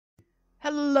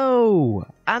Hello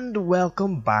and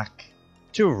welcome back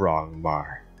to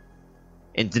Wrongmar.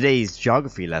 In today's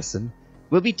geography lesson,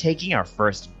 we'll be taking our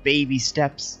first baby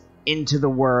steps into the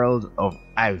world of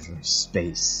outer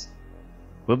space.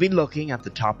 We'll be looking at the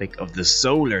topic of the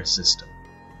solar system.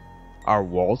 Our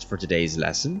vault for today's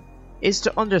lesson is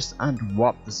to understand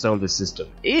what the solar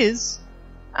system is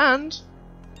and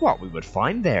what we would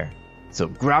find there. So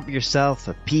grab yourself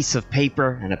a piece of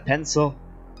paper and a pencil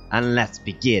and let's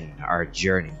begin our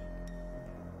journey.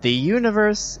 The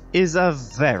universe is a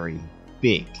very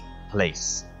big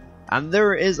place, and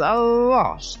there is a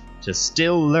lot to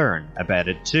still learn about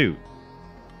it too.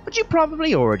 But you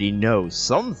probably already know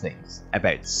some things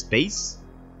about space,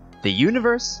 the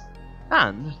universe,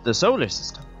 and the solar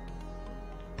system.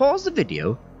 Pause the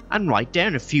video and write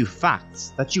down a few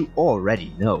facts that you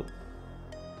already know.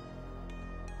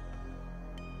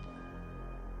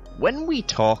 When we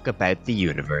talk about the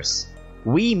universe,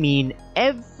 we mean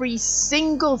every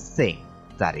single thing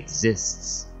that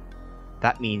exists.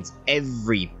 That means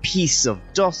every piece of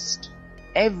dust,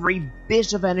 every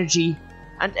bit of energy,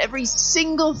 and every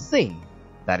single thing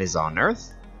that is on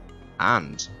Earth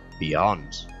and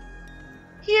beyond.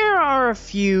 Here are a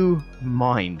few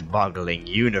mind-boggling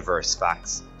universe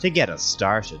facts to get us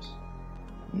started.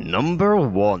 Number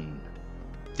 1.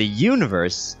 The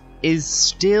universe is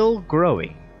still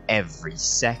growing every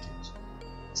second.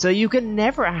 So you can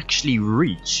never actually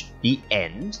reach the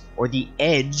end or the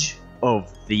edge of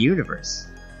the universe.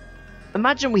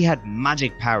 Imagine we had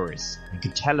magic powers and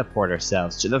could teleport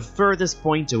ourselves to the furthest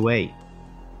point away.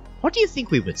 What do you think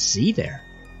we would see there?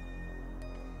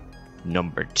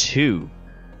 Number 2.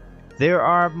 There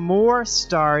are more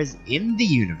stars in the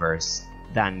universe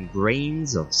than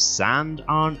grains of sand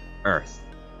on Earth.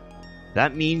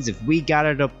 That means if we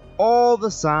gathered up all the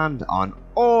sand on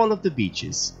all of the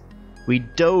beaches, we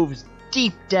dove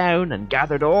deep down and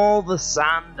gathered all the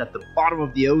sand at the bottom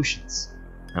of the oceans,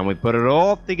 and we put it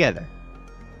all together,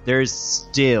 there's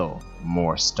still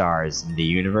more stars in the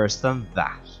universe than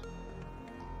that.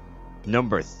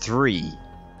 Number 3.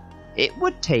 It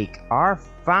would take our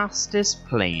fastest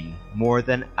plane more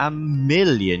than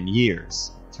 1,000,000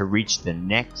 years to reach the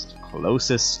next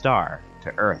closest star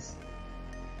to Earth.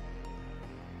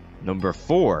 Number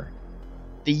 4.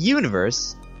 The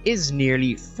universe is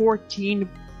nearly 14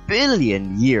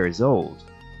 billion years old.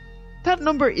 That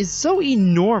number is so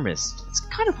enormous, it's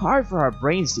kind of hard for our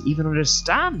brains to even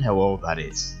understand how old that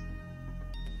is.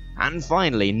 And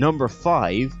finally, number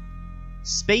 5.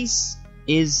 Space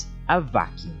is a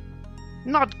vacuum.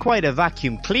 Not quite a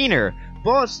vacuum cleaner,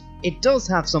 but it does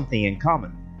have something in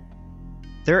common.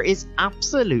 There is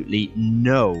absolutely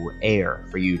no air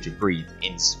for you to breathe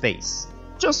in space,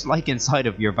 just like inside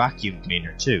of your vacuum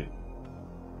cleaner too.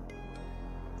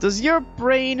 Does your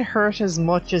brain hurt as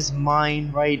much as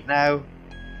mine right now?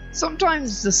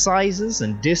 Sometimes the sizes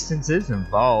and distances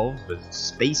involved with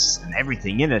space and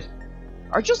everything in it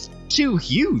are just too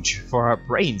huge for our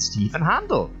brains to even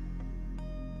handle.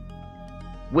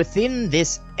 Within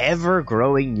this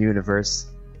ever-growing universe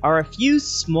are a few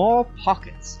small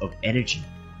pockets of energy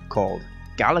called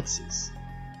galaxies.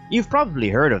 You've probably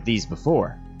heard of these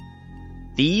before.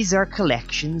 These are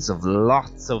collections of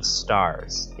lots of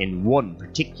stars in one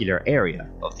particular area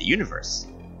of the universe.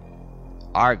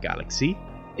 Our galaxy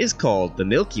is called the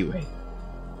Milky Way.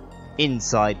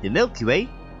 Inside the Milky Way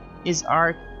is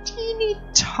our teeny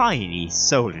tiny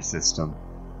solar system.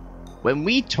 When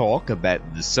we talk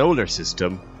about the solar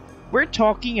system, we're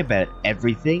talking about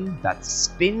everything that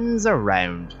spins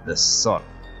around the sun.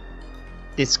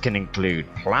 This can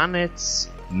include planets,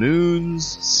 moons,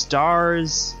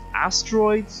 stars,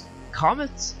 asteroids,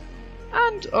 comets,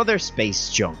 and other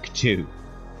space junk too.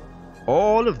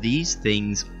 All of these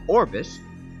things orbit,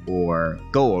 or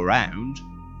go around,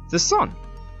 the sun.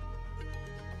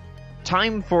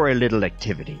 Time for a little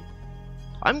activity.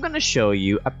 I'm going to show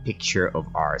you a picture of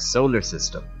our solar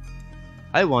system.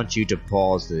 I want you to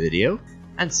pause the video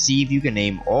and see if you can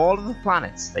name all of the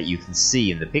planets that you can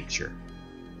see in the picture.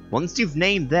 Once you've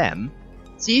named them,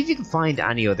 see if you can find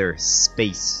any other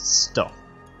space stuff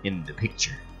in the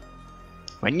picture.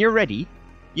 When you're ready,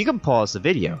 you can pause the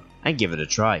video and give it a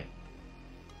try.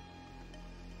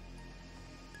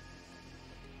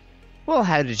 Well,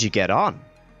 how did you get on?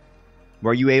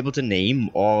 Were you able to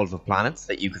name all of the planets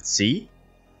that you could see?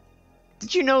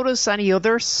 Did you notice any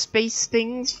other space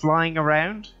things flying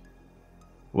around?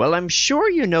 Well, I'm sure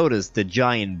you noticed the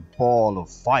giant ball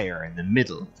of fire in the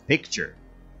middle of the picture.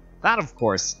 That, of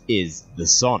course, is the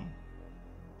sun.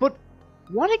 But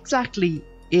what exactly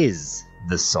is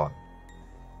the sun?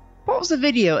 Pause the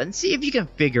video and see if you can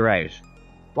figure out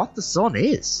what the sun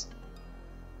is.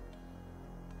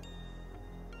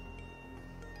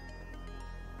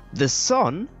 The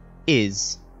Sun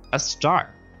is a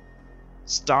star.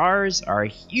 Stars are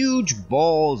huge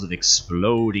balls of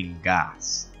exploding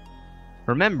gas.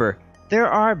 Remember, there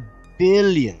are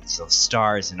billions of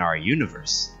stars in our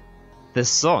universe. The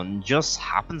Sun just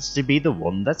happens to be the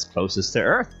one that's closest to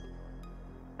Earth.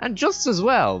 And just as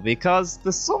well, because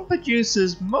the Sun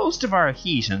produces most of our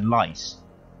heat and light.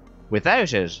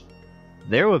 Without it,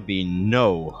 there would be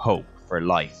no hope for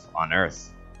life on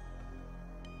Earth.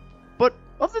 But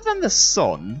other than the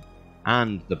Sun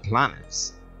and the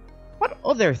planets, what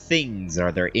other things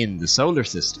are there in the solar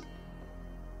system?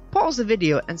 Pause the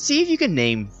video and see if you can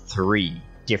name 3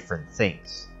 different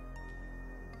things.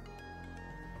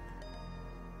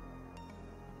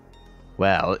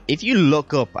 Well, if you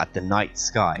look up at the night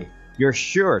sky, you're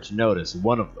sure to notice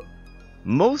one of them.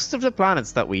 Most of the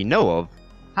planets that we know of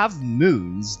have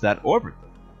moons that orbit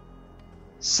them.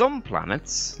 Some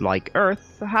planets, like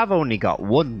Earth, have only got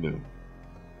one moon.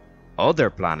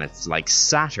 Other planets, like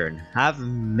Saturn, have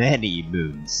many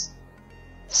moons.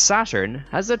 Saturn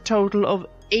has a total of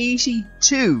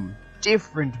 82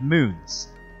 different moons.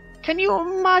 Can you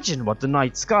imagine what the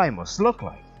night sky must look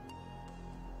like?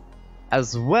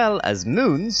 As well as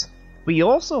moons, we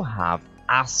also have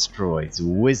asteroids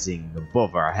whizzing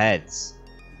above our heads.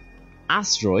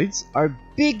 Asteroids are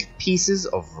big pieces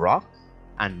of rock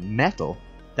and metal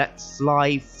that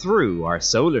fly through our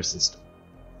solar system.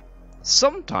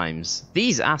 Sometimes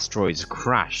these asteroids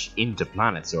crash into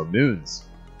planets or moons.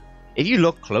 If you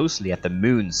look closely at the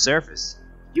moon's surface,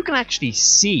 you can actually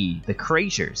see the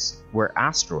craters where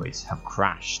asteroids have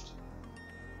crashed.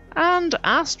 And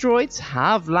asteroids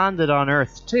have landed on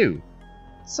Earth too,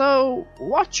 so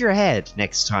watch your head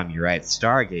next time you're out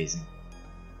stargazing.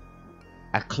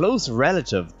 A close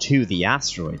relative to the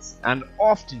asteroids, and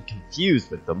often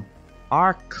confused with them,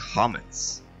 are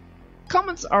comets.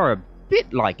 Comets are a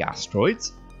bit like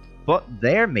asteroids, but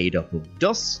they're made up of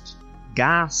dust,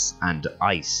 gas and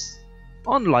ice,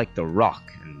 unlike the rock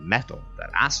and metal that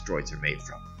asteroids are made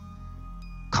from.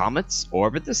 Comets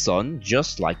orbit the Sun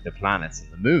just like the planets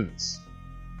and the moons.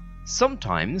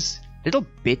 Sometimes little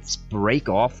bits break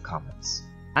off comets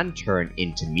and turn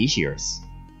into meteors.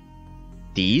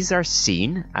 These are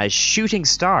seen as shooting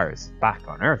stars back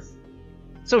on Earth.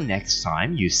 So next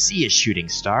time you see a shooting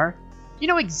star, you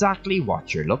know exactly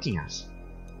what you're looking at.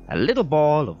 A little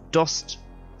ball of dust,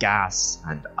 gas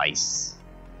and ice.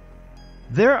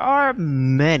 There are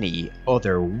many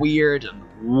other weird and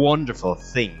wonderful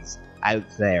things out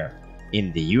there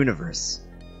in the universe.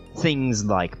 Things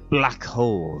like black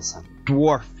holes and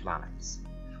dwarf planets,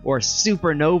 or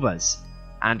supernovas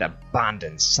and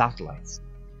abandoned satellites.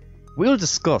 We'll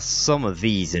discuss some of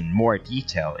these in more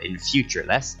detail in future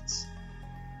lessons.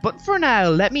 But for now,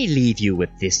 let me leave you with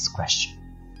this question.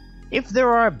 If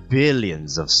there are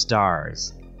billions of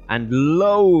stars and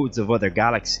loads of other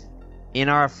galaxies in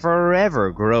our forever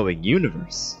growing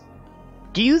universe,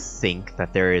 do you think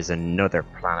that there is another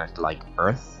planet like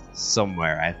Earth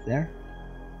somewhere out there?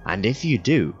 And if you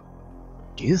do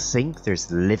you think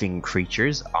there's living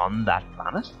creatures on that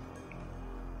planet?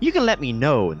 You can let me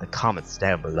know in the comments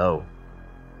down below.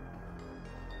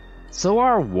 So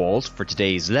our WALT for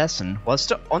today's lesson was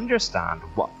to understand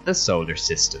what the solar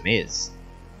system is,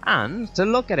 and to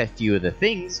look at a few of the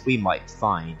things we might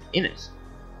find in it.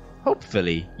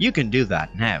 Hopefully you can do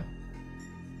that now.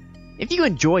 If you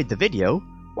enjoyed the video,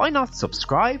 why not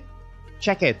subscribe,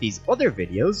 check out these other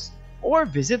videos, or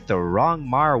visit the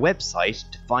Wrongmar website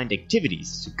to find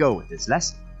activities to go with this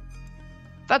lesson.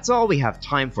 That's all we have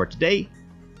time for today.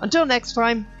 Until next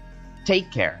time, take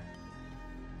care.